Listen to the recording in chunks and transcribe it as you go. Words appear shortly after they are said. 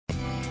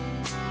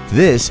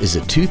This is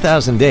a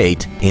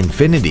 2008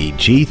 Infiniti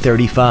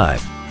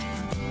G35.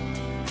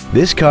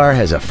 This car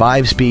has a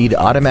 5-speed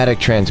automatic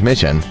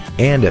transmission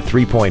and a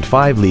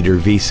 3.5-liter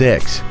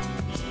V6.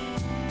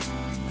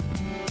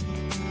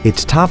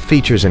 Its top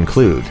features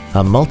include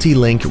a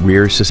multi-link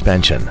rear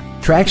suspension,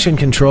 traction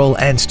control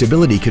and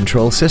stability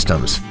control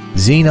systems,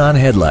 xenon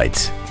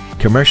headlights,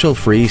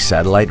 commercial-free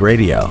satellite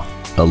radio,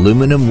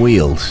 aluminum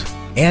wheels,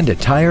 and a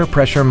tire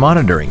pressure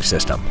monitoring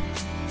system.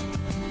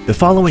 The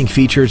following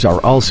features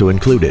are also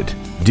included: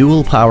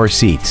 dual power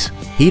seats,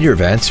 heater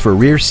vents for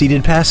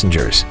rear-seated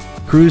passengers,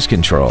 cruise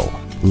control,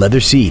 leather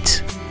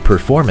seats,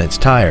 performance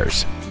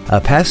tires, a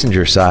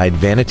passenger side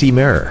vanity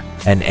mirror,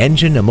 an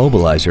engine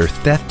immobilizer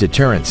theft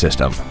deterrent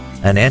system,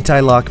 an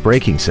anti-lock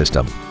braking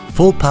system,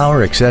 full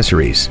power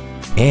accessories,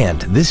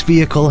 and this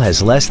vehicle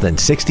has less than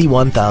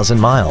 61,000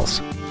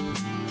 miles.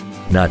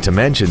 Not to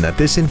mention that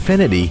this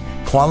Infiniti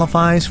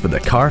qualifies for the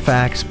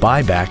Carfax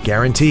buyback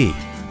guarantee.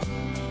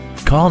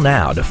 Call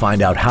now to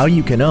find out how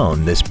you can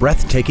own this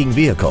breathtaking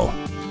vehicle.